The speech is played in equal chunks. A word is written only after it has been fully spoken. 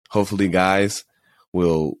hopefully guys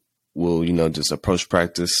will just approach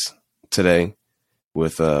practice today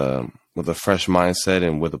with a fresh mindset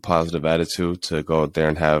and with a positive attitude to go out there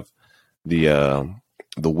and have the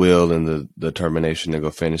will and the determination to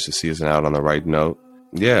go finish the season out on the right note.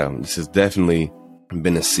 Yeah, this has definitely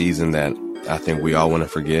been a season that I think we all want to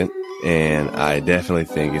forget, and I definitely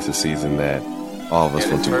think it's a season that all of us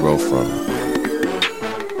want to grow from.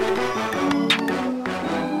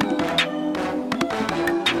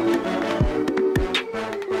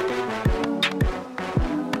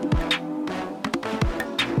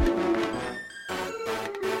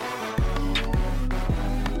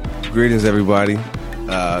 Greetings, everybody.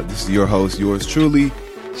 This is your host, yours truly,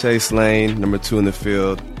 Chase Lane, number 2 in the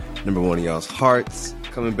field, number 1 in y'all's hearts,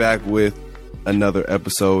 coming back with another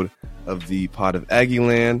episode of the Pod of Aggie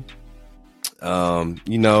Land.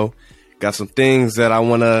 Got some things that I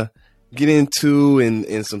want to get into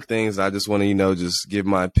and some things I just want to, just give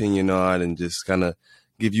my opinion on and just kind of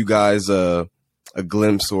give you guys a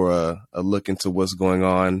glimpse or a look into what's going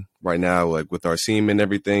on right now, like with our team and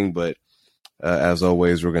everything. But as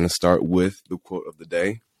always, we're going to start with the quote of the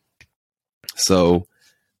day. So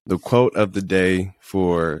the quote of the day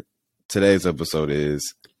for today's episode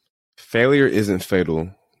is, "Failure isn't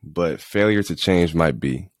fatal, but failure to change might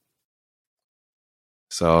be."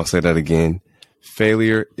 So I'll say that again.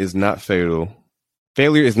 Failure is not fatal,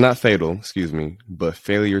 but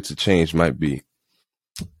failure to change might be.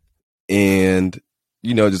 And,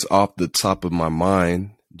 just off the top of my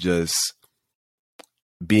mind, just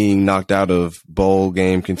being knocked out of bowl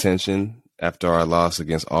game contention after our loss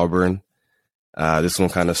against Auburn. This one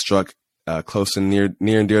kind of struck close and near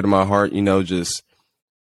and dear to my heart, just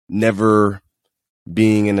never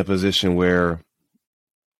being in a position where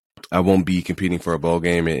I won't be competing for a bowl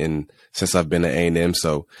game. And since I've been at A&M,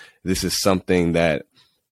 so this is something that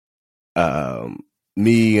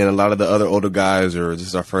me and a lot of the other older guys this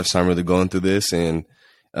is our first time really going through this. And,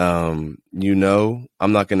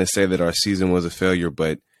 I'm not going to say that our season was a failure,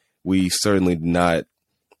 but we certainly did not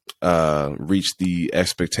reach the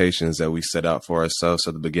expectations that we set out for ourselves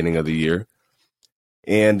at the beginning of the year.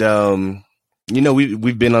 And,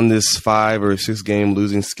 we've been on this 5 or 6 game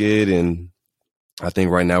losing skid, and I think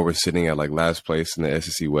right now we're sitting at last place in the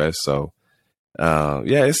SEC West. So,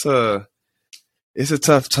 it's a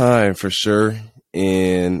tough time for sure.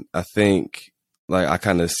 And I think, I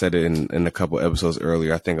kind of said it in a couple episodes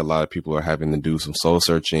earlier, I think a lot of people are having to do some soul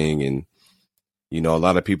searching, and, a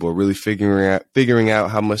lot of people are really figuring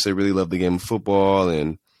out how much they really love the game of football.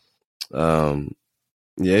 And,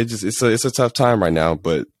 it's a tough time right now.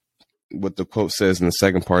 But what the quote says in the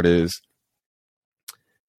second part is,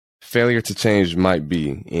 failure to change might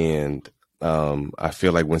be. And I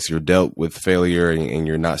feel like once you're dealt with failure and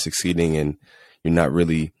you're not succeeding and you're not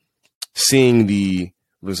really seeing the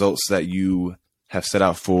results that you have set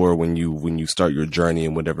out for when you start your journey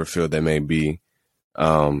in whatever field that may be,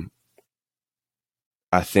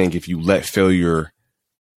 I think if you let failure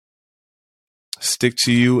stick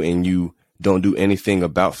to you and you don't do anything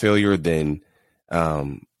about failure, then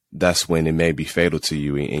that's when it may be fatal to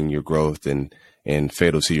you in your growth and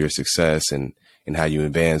fatal to your success and how you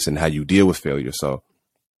advance and how you deal with failure. So,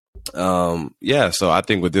 so I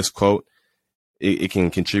think with this quote, it can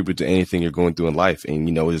contribute to anything you're going through in life. And,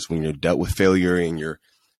 just when you're dealt with failure and you're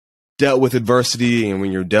dealt with adversity and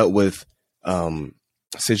when you're dealt with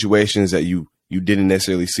situations that you didn't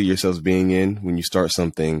necessarily see yourselves being in when you start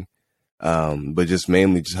something, but just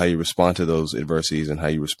mainly just how you respond to those adversities and how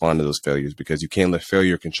you respond to those failures, because you can't let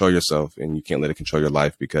failure control yourself and you can't let it control your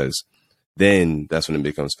life, because then that's when it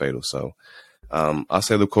becomes fatal. So I'll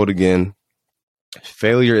say the quote again: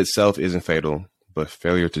 failure itself isn't fatal, but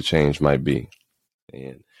failure to change might be.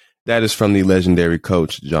 And that is from the legendary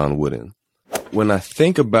coach, John Wooden. When I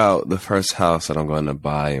think about the first house that I'm going to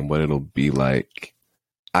buy and what it'll be like,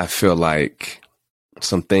 I feel like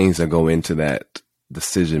some things that go into that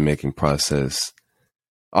decision-making process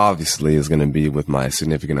obviously is going to be with my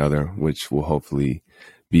significant other, which will hopefully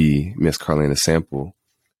be Miss Carlina Sample.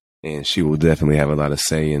 And she will definitely have a lot of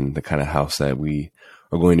say in the kind of house that we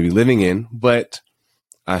are going to be living in. But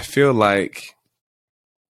I feel like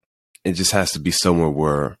it just has to be somewhere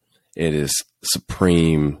where it is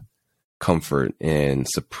supreme comfort and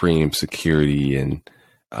supreme security, and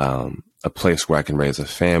a place where I can raise a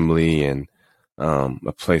family, and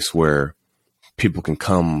a place where people can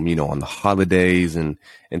come, on the holidays and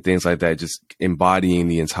things like that, just embodying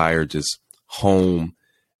the entire just home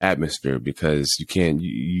atmosphere. Because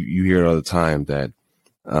you hear it all the time that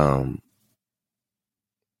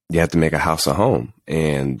you have to make a house a home,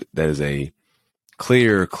 and that is a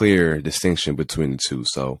clear distinction between the two.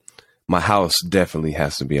 So my house definitely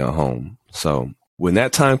has to be a home. So when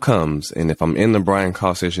that time comes, and if I'm in the Bryan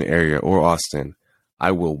College Station area or Austin,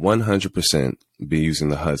 I will 100% be using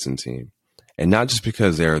the Hudson team. And not just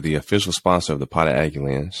because they're the official sponsor of the Pot of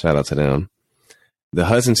Aggieland. Shout out to them. The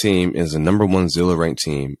Hudson team is the number one Zillow ranked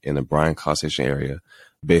team in the Bryan College Station area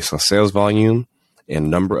based on sales volume and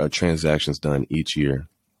number of transactions done each year.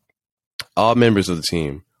 All members of the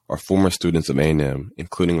team are former students of A&M,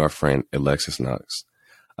 including our friend Alexis Knox.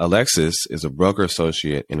 Alexis is a broker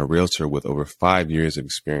associate and a realtor with over 5 years of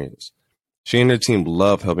experience. She and her team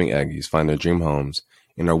love helping Aggies find their dream homes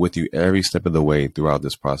and are with you every step of the way throughout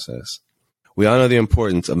this process. We all know the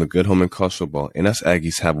importance of a good home in college football, and us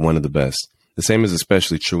Aggies have one of the best. The same is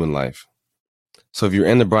especially true in life. So if you're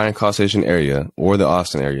in the Bryan College Station area or the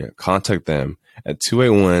Austin area, contact them at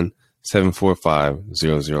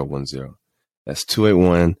 281-745-0010. That's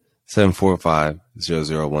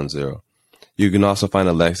 281-745-0010. You can also find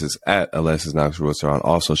Alexis at Alexis Knox Realtor on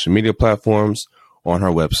all social media platforms or on her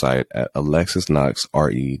website at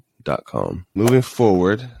alexisknoxre.com. Moving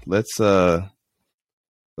forward, let's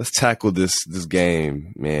tackle this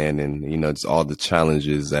game, man, and just all the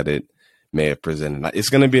challenges that it may have presented. It's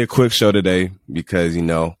going to be a quick show today because I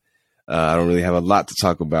don't really have a lot to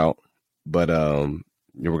talk about, but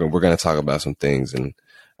we're going to talk about some things, and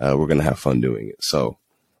we're going to have fun doing it. So,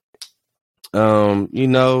 I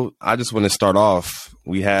just want to start off.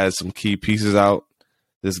 We had some key pieces out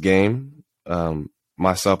this game.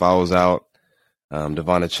 Myself, I was out.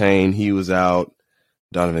 Devon Chain, he was out.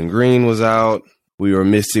 Donovan Green was out. We were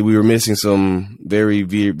missing some very,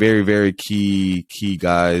 very, very, very key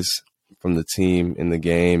guys from the team in the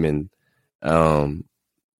game. And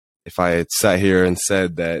if I had sat here and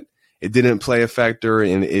said that it didn't play a factor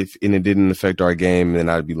and it didn't affect our game, then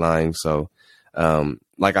I'd be lying. So,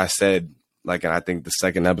 like I said, and I think the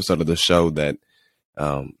second episode of the show, that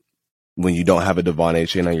when you don't have a Devon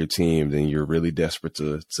Chain on your team, then you're really desperate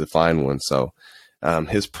to find one. So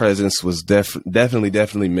his presence was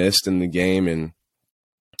definitely missed in the game. And,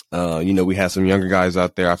 we had some younger guys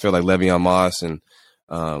out there. I feel like Le'Veon Moss and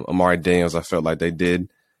Amari Daniels, I felt like they did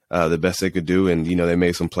the best they could do. And, they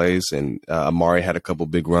made some plays. And Amari had a couple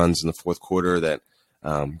big runs in the fourth quarter that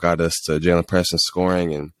got us to Jalen Preston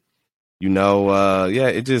scoring. And, it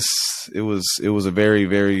was a very,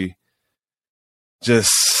 very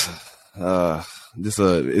it's a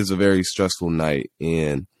very stressful night.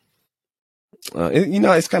 And,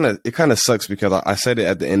 it kind of sucks because I said it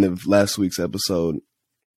at the end of last week's episode.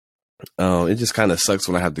 It just kind of sucks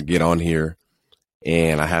when I have to get on here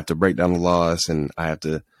and I have to break down the loss and I have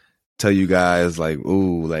to tell you guys how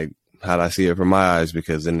do I see it from my eyes?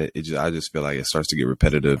 Because then I just feel like it starts to get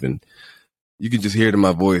repetitive, and you can just hear it in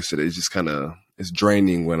my voice that it's just it's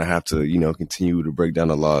draining when I have to, continue to break down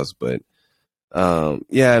the loss. But,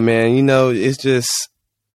 yeah, man, it's just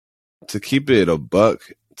to keep it a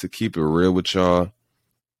buck, to keep it real with y'all.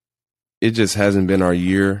 It just hasn't been our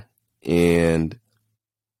year. And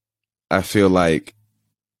I feel like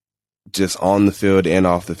just on the field and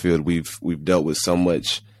off the field, we've dealt with so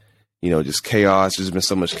much, just chaos. There's been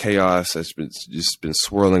so much chaos that's been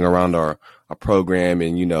swirling around our program,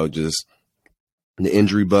 and, just the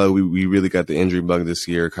injury bug. We really got the injury bug this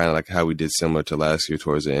year, kind of like how we did similar to last year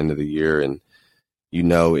towards the end of the year. And,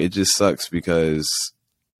 it just sucks because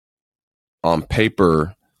on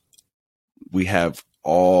paper, we have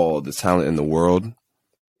all the talent in the world,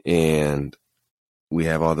 and we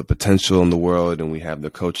have all the potential in the world, and we have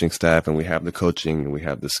the coaching staff, and we have the coaching, and we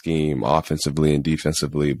have the scheme offensively and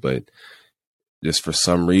defensively. But just for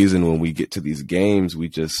some reason, when we get to these games, we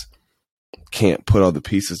just can't put all the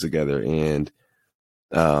pieces together. And,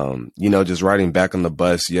 just riding back on the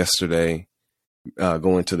bus yesterday,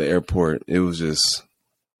 going to the airport, it was just,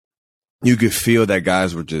 you could feel that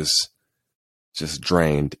guys were just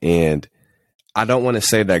drained. And I don't want to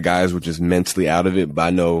say that guys were just mentally out of it, but I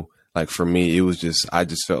know, for me, it was I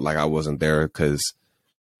just felt like I wasn't there because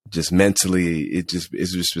just mentally, it's just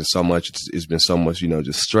been so much. It's been so much,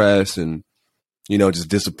 just stress and, just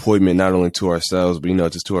disappointment, not only to ourselves,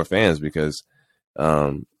 but, just to our fans, because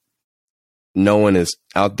no one is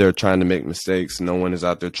out there trying to make mistakes. No one is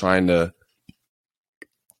out there trying to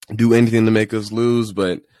do anything to make us lose,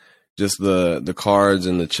 but just the cards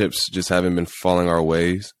and the chips just haven't been falling our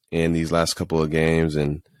ways in these last couple of games.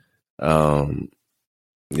 And,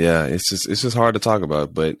 yeah, it's just hard to talk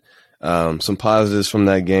about, but some positives from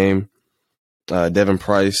that game. Devin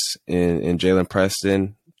Price and Jalen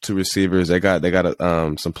Preston, two receivers, they got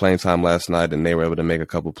some playing time last night, and they were able to make a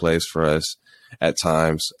couple plays for us at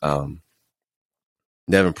times.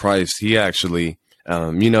 Devin Price, he actually,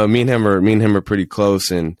 me and him are pretty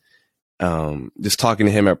close, and just talking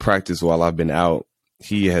to him at practice while I've been out,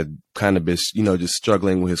 he had kind of been, just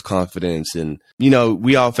struggling with his confidence. And,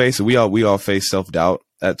 we all face it. We all face self-doubt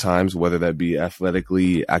at times, whether that be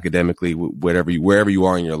athletically, academically, wherever you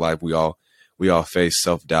are in your life. We all face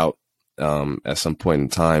self-doubt at some point in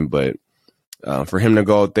time. But for him to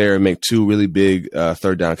go out there and make two really big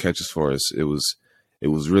third down catches for us, it was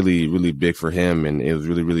really, really big for him, and it was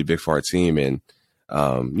really, really big for our team. And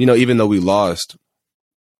even though we lost,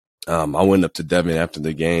 I went up to Devin after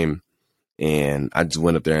the game, and I just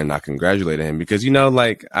went up there and I congratulated him because,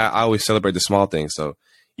 I always celebrate the small things. So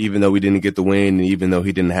even though we didn't get the win, and even though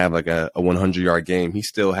he didn't have like a 100-yard game, he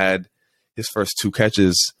still had his first two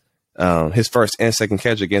catches, his first and second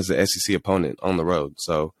catch against the SEC opponent on the road.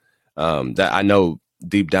 So that I know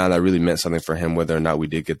deep down that really meant something for him, whether or not we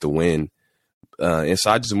did get the win. And so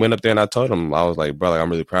I just went up there and I told him, I was like, bro, I'm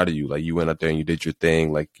really proud of you. Like, you went up there and you did your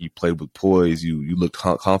thing. Like, you played with poise. You looked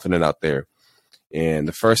confident out there. And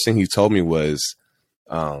the first thing he told me was,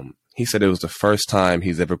 he said it was the first time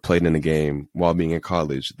he's ever played in a game while being in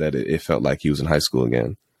college that it felt like he was in high school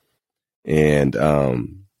again. And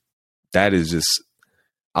that is just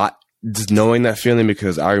knowing that feeling,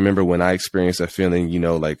 because I remember when I experienced that feeling,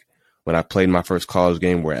 like when I played my first college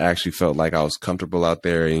game where it actually felt like I was comfortable out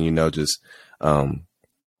there, and,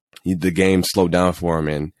 the game slowed down for him.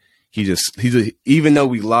 And even though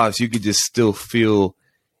we lost, you could just still feel,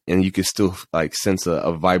 and you could still like sense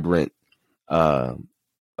a vibrant like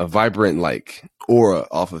aura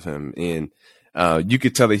off of him. And you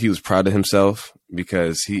could tell that he was proud of himself,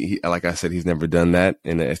 because he like I said, he's never done that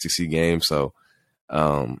in the SEC game. So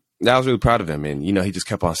I was really proud of him. And, he just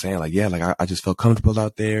kept on saying like, yeah, like I just felt comfortable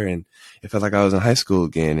out there, and it felt like I was in high school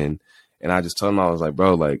again. And I just told him, I was like,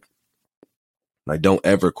 bro, like don't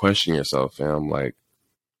ever question yourself, fam. Like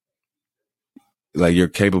you're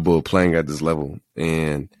capable of playing at this level.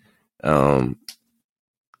 And I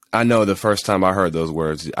know the first time I heard those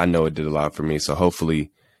words, I know it did a lot for me. So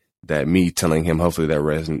hopefully that me telling him, hopefully that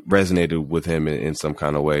resonated with him in some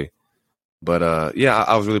kind of way. But yeah,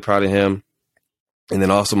 I was really proud of him. And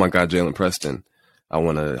then also my guy, Jalen Preston, I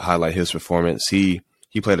want to highlight his performance. He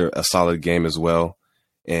played a solid game as well.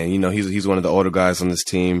 And, he's one of the older guys on this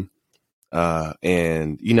team.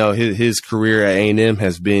 And, his career at A&M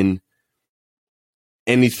has been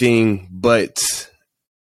anything but,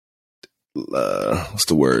 what's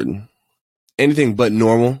the word? Anything but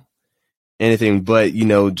normal. Anything but,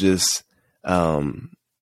 just,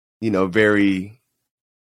 very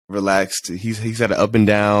relaxed. He's had an up and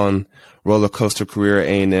down roller coaster career at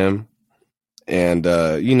A&M. And,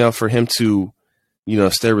 for him to,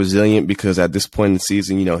 stay resilient, because at this point in the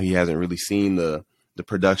season, he hasn't really seen the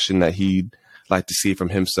production that he'd like to see from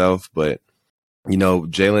himself. But,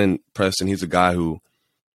 Jalen Preston, he's a guy who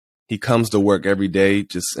he comes to work every day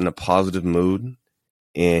just in a positive mood,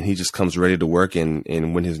 and he just comes ready to work.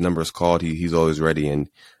 And when his number is called, he's always ready. And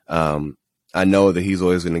I know that he's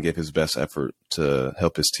always going to give his best effort to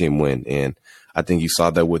help his team win. And I think you saw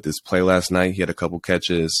that with his play last night. He had a couple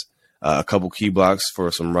catches, a couple key blocks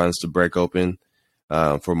for some runs to break open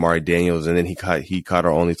for Mari Daniels, and then he caught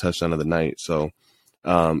our only touchdown of the night. So,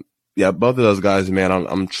 yeah, both of those guys, man,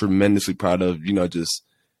 I'm tremendously proud of, just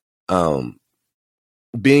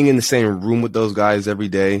being in the same room with those guys every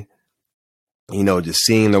day, just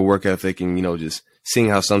seeing their work ethic, and, just seeing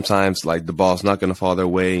how sometimes like the ball's not going to fall their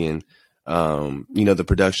way. And, the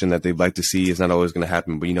production that they'd like to see is not always going to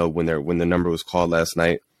happen. But, when the number was called last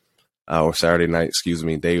night or Saturday night, excuse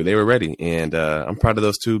me, they were ready. And I'm proud of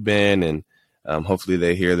those two, Ben. And hopefully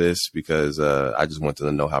they hear this, because I just want them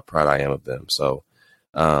to know how proud I am of them. So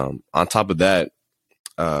on top of that,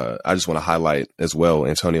 I just want to highlight as well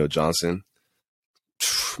Antonio Johnson.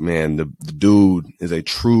 Man, the dude is a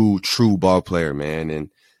true ball player, man. And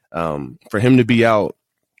for him to be out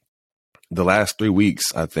the last 3 weeks,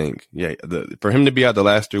 I think, for him to be out the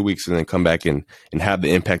last 3 weeks and then come back and have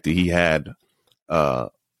the impact that he had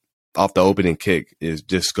off the opening kick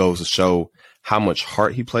just goes to show how much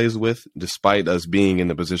heart he plays with, despite us being in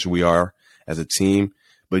the position we are as a team.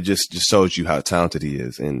 But just shows you how talented he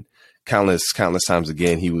is. And countless times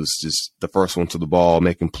again, he was just the first one to the ball,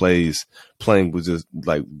 making plays, playing with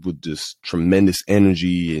just tremendous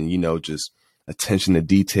energy and, just attention to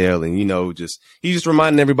detail. And, he's just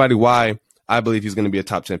reminding everybody why I believe he's going to be a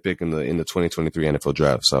top 10 pick in the 2023 NFL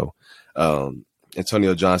draft. So,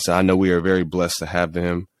 Antonio Johnson, I know we are very blessed to have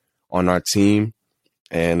him on our team,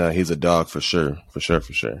 and he's a dog for sure.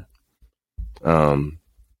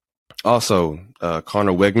 Also,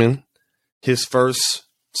 Connor Wegman, his first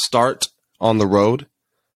start on the road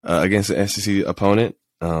against an SEC opponent.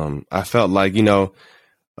 I felt like,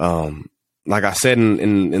 like I said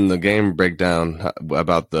in the game breakdown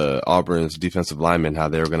about the Auburn's defensive linemen, how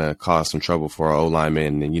they were going to cause some trouble for our O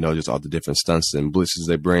linemen, and just all the different stunts and blitzes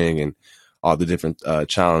they bring, and all the different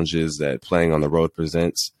challenges that playing on the road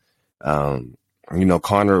presents.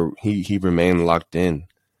 Connor, he remained locked in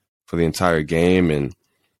for the entire game, and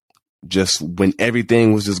just when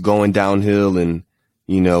everything was just going downhill, and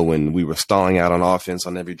when we were stalling out on offense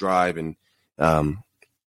on every drive, and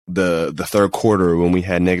the third quarter when we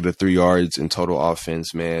had -3 yards in total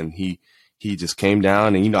offense, man, he just came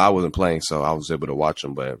down, and I wasn't playing, so I was able to watch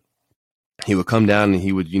him, but he would come down and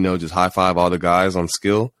he would just high five all the guys on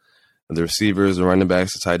skill, the receivers, the running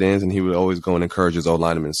backs, the tight ends, and he would always go and encourage his old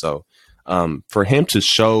linemen. So for him to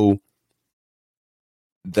show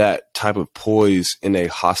that type of poise in a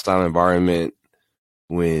hostile environment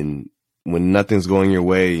when nothing's going your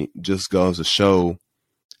way just goes to show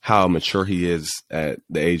how mature he is at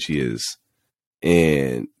the age he is.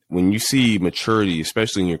 And when you see maturity,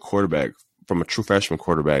 especially in your quarterback, from a true freshman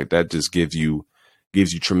quarterback, that just gives you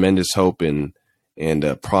tremendous hope and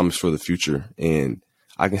promise for the future. And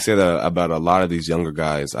I can say that about a lot of these younger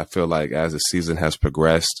guys. I feel like as the season has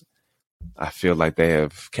progressed, I feel like they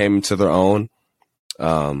have came into their own.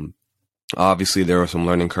 Obviously, there were some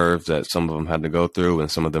learning curves that some of them had to go through, and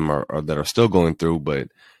some of them are that are still going through. But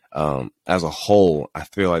as a whole, I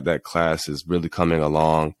feel like that class is really coming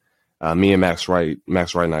along. Me and Max Wright, we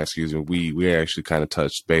actually kind of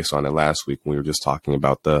touched base on it last week when we were just talking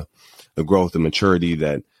about the growth and maturity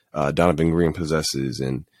that Donovan Green possesses,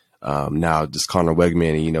 and now just Connor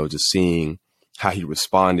Wegman, and just seeing how he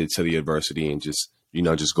responded to the adversity, and just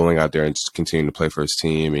going out there and just continuing to play for his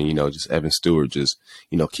team, and just Evan Stewart just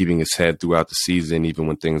keeping his head throughout the season, even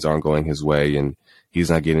when things aren't going his way and he's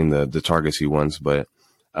not getting the targets he wants. But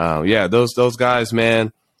those guys,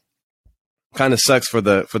 man, kind of sucks for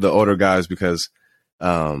the older guys, because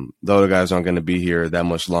the older guys aren't going to be here that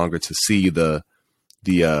much longer to see the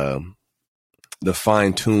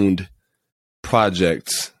fine-tuned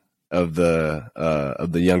projects of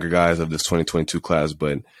the younger guys of this 2022 class.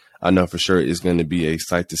 But I know for sure it's going to be a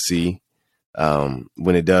sight to see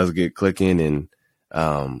when it does get clicking, and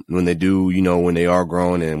when they do, when they are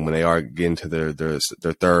grown and when they are getting to their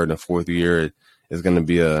third and fourth year, it's going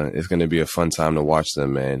to be a fun time to watch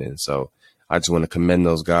them, man. And so I just want to commend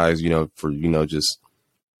those guys, for just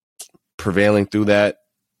prevailing through that,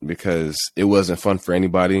 because it wasn't fun for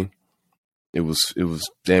anybody. It was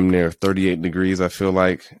damn near 38 degrees, I feel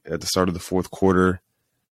like, at the start of the fourth quarter.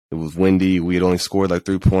 It was windy. We had only scored like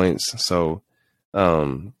 3 points. So,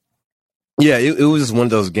 it was just one of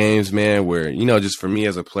those games, man, where, just for me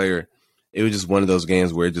as a player, it was just one of those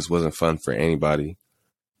games where it just wasn't fun for anybody.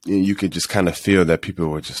 And you could just kind of feel that people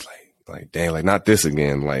were just like, dang, like, not this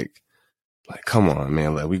again. Like, come on,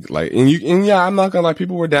 man. I'm not gonna lie,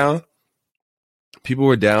 people were down.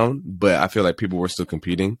 But I feel like people were still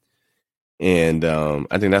competing. And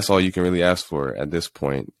I think that's all you can really ask for at this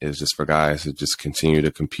point, is just for guys to just continue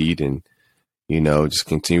to compete and, just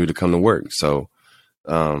continue to come to work. So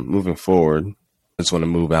moving forward, I just want to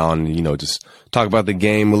move on and, just talk about the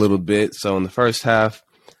game a little bit. So in the first half,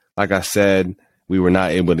 like I said, we were not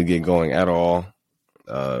able to get going at all.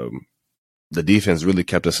 The defense really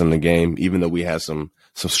kept us in the game, even though we had some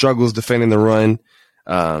struggles defending the run.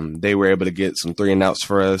 They were able to get some 3-and-outs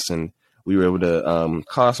for us, and we were able to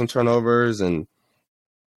cause some turnovers, and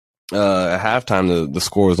at halftime, the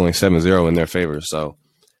score was only 7-0 in their favor. So,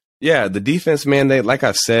 yeah, the defense, man, they, like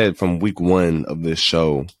I said from week one of this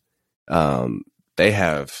show, they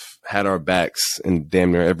have had our backs in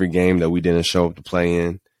damn near every game that we didn't show up to play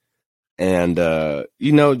in. And,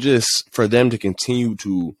 just for them to continue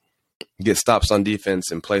to get stops on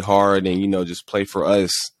defense and play hard and, just play for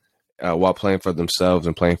us while playing for themselves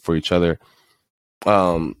and playing for each other.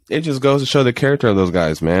 It just goes to show the character of those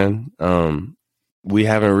guys, man. We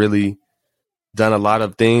haven't really done a lot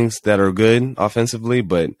of things that are good offensively,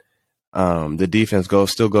 but the defense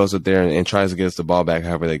still goes up there and tries to get us the ball back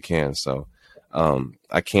however they can. So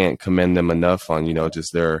I can't commend them enough on,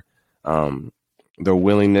 just their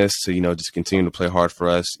willingness to, just continue to play hard for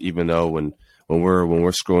us, even though when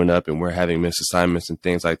we're screwing up and we're having missed assignments and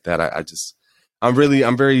things like that. I'm very,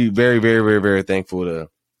 very, very, very, very thankful to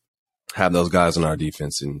have those guys on our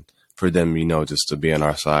defense and for them, just to be on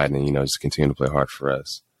our side and, just continue to play hard for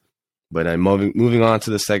us. But moving on to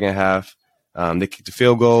the second half, they kicked a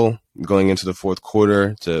field goal going into the fourth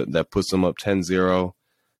quarter that puts them up 10-0.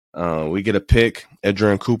 We get a pick.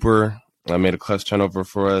 Edgerrin Cooper made a clutch turnover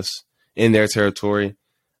for us in their territory.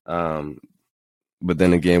 But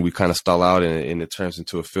then again, we kind of stall out and it turns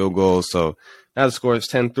into a field goal. So now the score is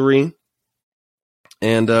 10-3.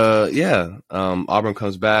 And Auburn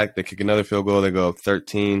comes back. They kick another field goal. They go up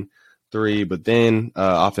 13-3. But then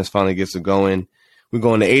offense finally gets it going. We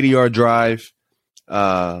go on an 80-yard drive.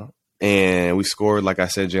 And we scored, like I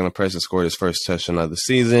said, Jalen Preston scored his first touchdown of the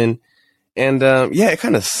season. And it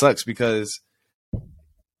kind of sucks because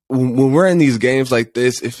when we're in these games like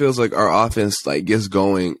this, it feels like our offense like gets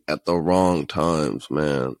going at the wrong times,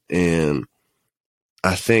 man. And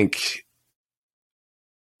I think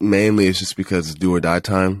mainly it's just because it's do or die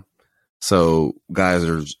time. So guys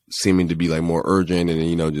are seeming to be like more urgent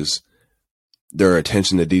and, just their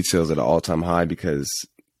attention to details at an all-time high because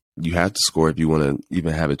you have to score if you want to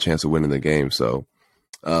even have a chance of winning the game. So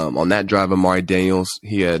on that drive, Amari Daniels,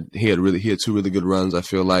 he had two really good runs. I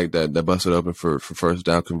feel like that busted open for first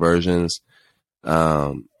down conversions.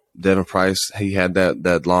 Devin Price, he had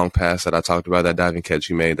that long pass that I talked about, that diving catch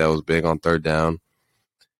he made that was big on third down.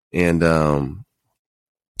 And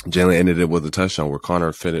Jalen ended it with a touchdown where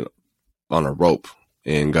Connor fitted on a rope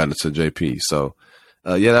and got it to JP. So,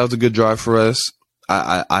 that was a good drive for us.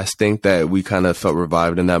 I think that we kind of felt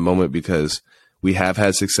revived in that moment because we have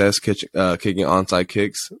had success kicking onside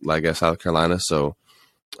kicks like at South Carolina. So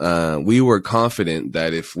we were confident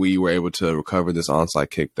that if we were able to recover this onside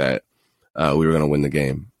kick that we were going to win the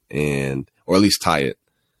game or at least tie it.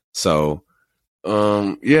 So,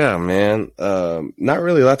 man, not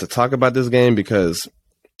really a lot to talk about this game because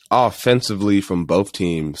offensively from both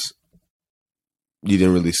teams, you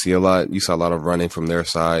didn't really see a lot. You saw a lot of running from their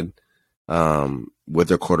side with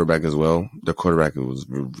their quarterback as well. Their quarterback was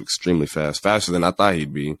extremely fast, faster than I thought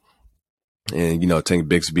he'd be. And, Tank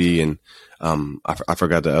Bixby and I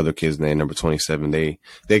forgot the other kid's name, number 27.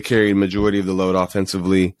 They carried majority of the load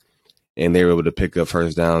offensively, and they were able to pick up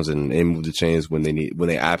first downs and move the chains when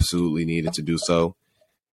they absolutely needed to do so.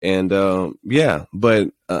 And,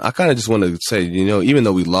 but I kind of just want to say, even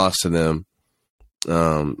though we lost to them,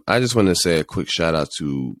 I just want to say a quick shout out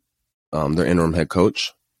to their interim head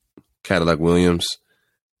coach, Cadillac Williams.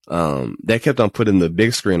 They kept on putting the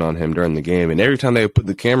big screen on him during the game, and every time they put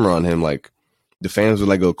the camera on him, like the fans would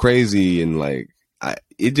like go crazy, and like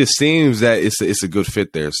it just seems that it's a good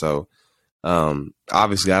fit there. So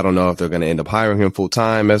obviously, I don't know if they're going to end up hiring him full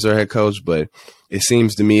time as their head coach, but it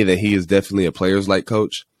seems to me that he is definitely a players like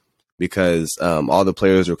coach. Because all the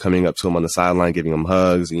players are coming up to him on the sideline, giving him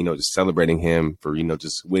hugs, just celebrating him for,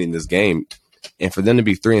 just winning this game. And for them to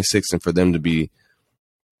be 3-6 and for them to be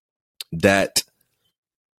that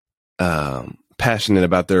passionate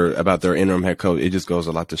about their interim head coach, it just goes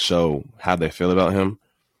a lot to show how they feel about him.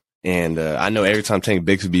 And I know every time Tank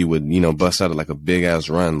Bixby would, bust out like a big ass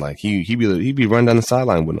run, like he'd be running down the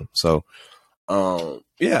sideline with him. So,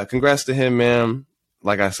 congrats to him, man.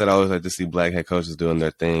 Like I said, I always like to see black head coaches doing their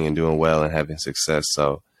thing and doing well and having success.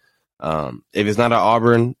 So if it's not at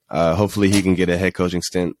Auburn, hopefully he can get a head coaching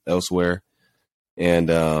stint elsewhere. And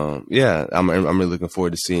I'm really looking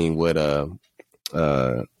forward to seeing what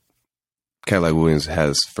Cadillac Williams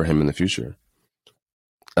has for him in the future.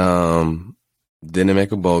 Didn't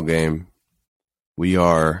make a bowl game. We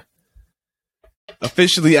are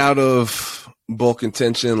officially out of bowl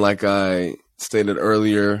contention, like I stated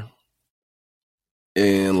earlier.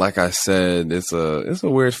 And like I said, it's a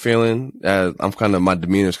weird feeling. My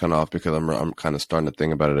demeanor's kind of off because I'm kind of starting to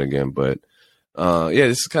think about it again. But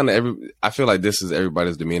this is kind of I feel like this is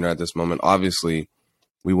everybody's demeanor at this moment. Obviously,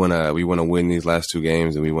 we wanna win these last two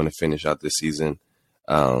games and we want to finish out this season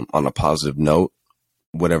on a positive note,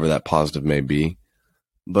 whatever that positive may be.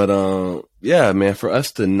 But man, for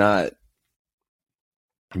us to not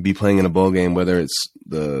be playing in a bowl game, whether it's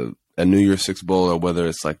a New Year's Six Bowl or whether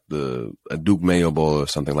it's like a Duke Mayo Bowl or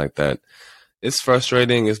something like that, it's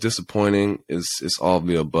frustrating. It's disappointing. It's all of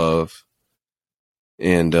the above.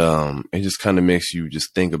 And it just kind of makes you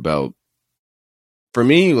just think about, for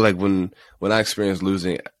me, like when I experience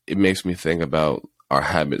losing, it makes me think about our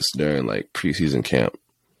habits during like preseason camp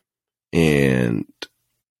and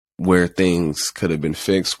where things could have been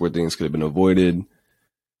fixed, where things could have been avoided.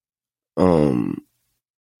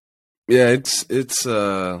 It's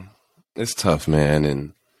tough, man.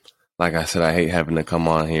 And like I said, I hate having to come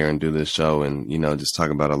on here and do this show and, just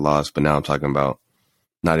talk about a loss. But now I'm talking about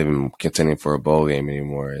not even contending for a bowl game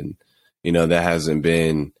anymore. And, that hasn't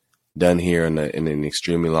been done here in an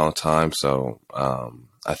extremely long time. So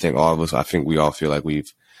I think we all feel like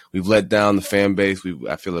we've let down the fan base.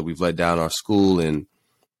 I feel like we've let down our school. And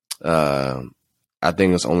I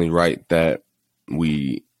think it's only right that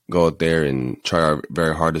we go out there and try our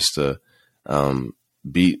very hardest to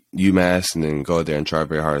beat UMass and then go out there and try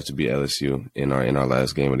very hard to beat LSU in our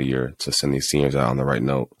last game of the year to send these seniors out on the right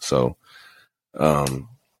note. So,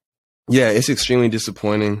 it's extremely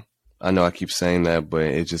disappointing. I know I keep saying that, but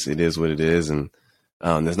it is what it is. And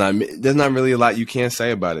there's not really a lot you can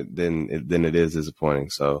say about it. Then it is disappointing.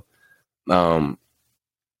 So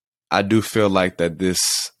I do feel like that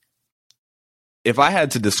if I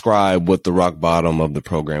had to describe what the rock bottom of the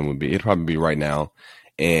program would be, it'd probably be right now.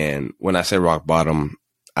 And when I say rock bottom,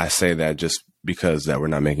 I say that just because that we're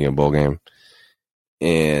not making a bowl game.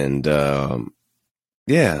 And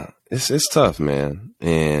yeah, it's tough, man.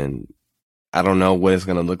 And I don't know what it's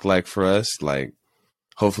gonna look like for us. Like,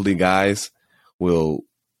 hopefully, guys will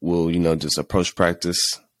just approach practice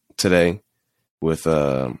today with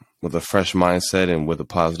a fresh mindset and with a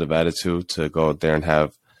positive attitude to go out there and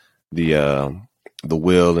have the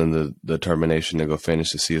will and the determination to go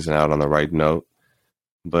finish the season out on the right note.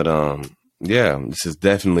 But yeah, this has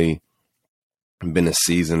definitely been a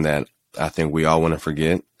season that I think we all want to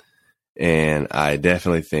forget. And I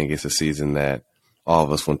definitely think it's a season that all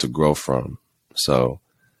of us want to grow from. So,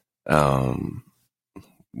 and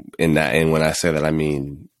when I say that, I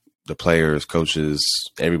mean the players, coaches,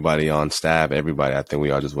 everybody on staff, everybody. I think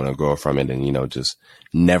we all just want to grow from it and, just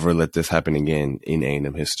never let this happen again in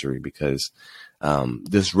A&M history, because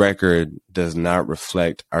this record does not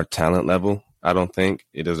reflect our talent level. I don't think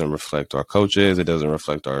it doesn't reflect our coaches. It doesn't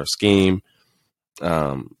reflect our scheme.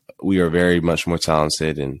 We are very much more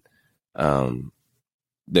talented and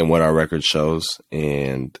than what our record shows.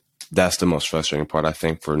 And that's the most frustrating part, I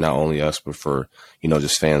think, for not only us, but for,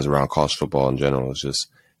 just fans around college football in general. It's just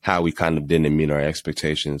how we kind of didn't meet our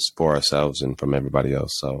expectations for ourselves and from everybody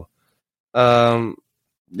else. So,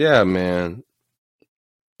 yeah, man,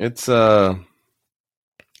 it's a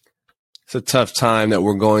tough time that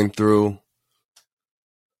we're going through.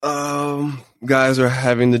 Guys are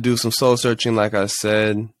having to do some soul searching, like I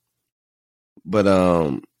said, but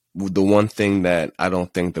the one thing that I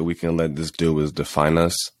don't think that we can let this do is define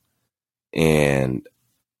us. And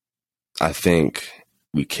I think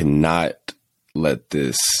we cannot let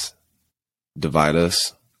this divide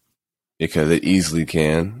us, because it easily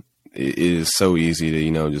can. It is so easy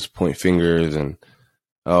to, just point fingers and,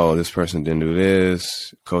 oh, this person didn't do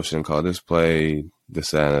this, coach didn't call this play,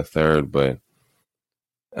 this, that, and the third. But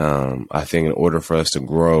I think in order for us to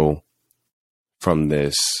grow from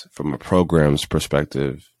this, from a program's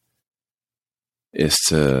perspective, is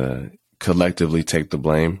to collectively take the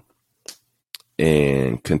blame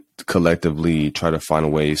and collectively try to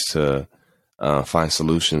find ways to find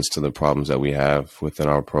solutions to the problems that we have within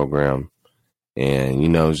our program. And,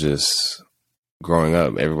 just growing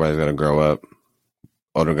up, everybody's got to grow up.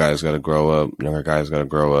 Older guys got to grow up. Younger guys got to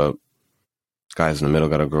grow up. Guys in the middle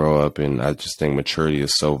got to grow up. And I just think maturity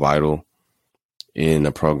is so vital in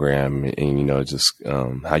the program, and, just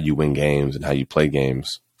how you win games and how you play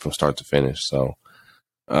games from start to finish. So,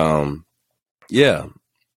 yeah,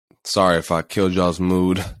 sorry if I killed y'all's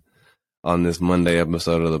mood on this Monday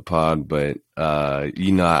episode of the pod, but, I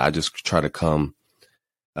just try to come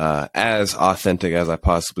as authentic as I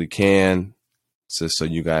possibly can, so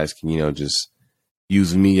you guys can, just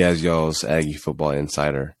use me as y'all's Aggie football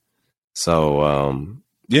insider. So,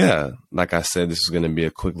 yeah, like I said, this is going to be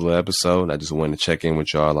a quick little episode. I just wanted to check in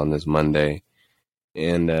with y'all on this Monday.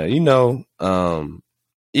 And,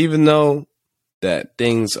 even though that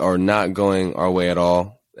things are not going our way at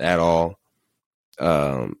all,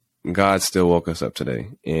 God still woke us up today.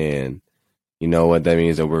 And you know what that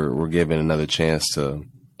means? That we're given another chance to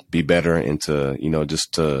be better and to,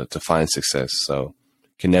 just to find success. So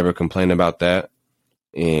can never complain about that.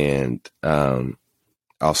 And,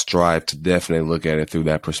 I'll strive to definitely look at it through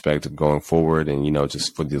that perspective going forward, and,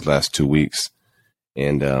 just for these last 2 weeks.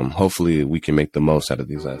 And hopefully we can make the most out of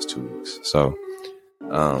these last 2 weeks. So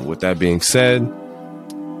with that being said,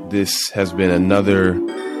 this has been another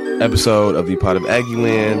episode of the Pod of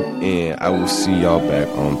Aggieland, and I will see y'all back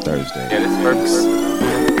on Thursday. Yeah, this is perfect.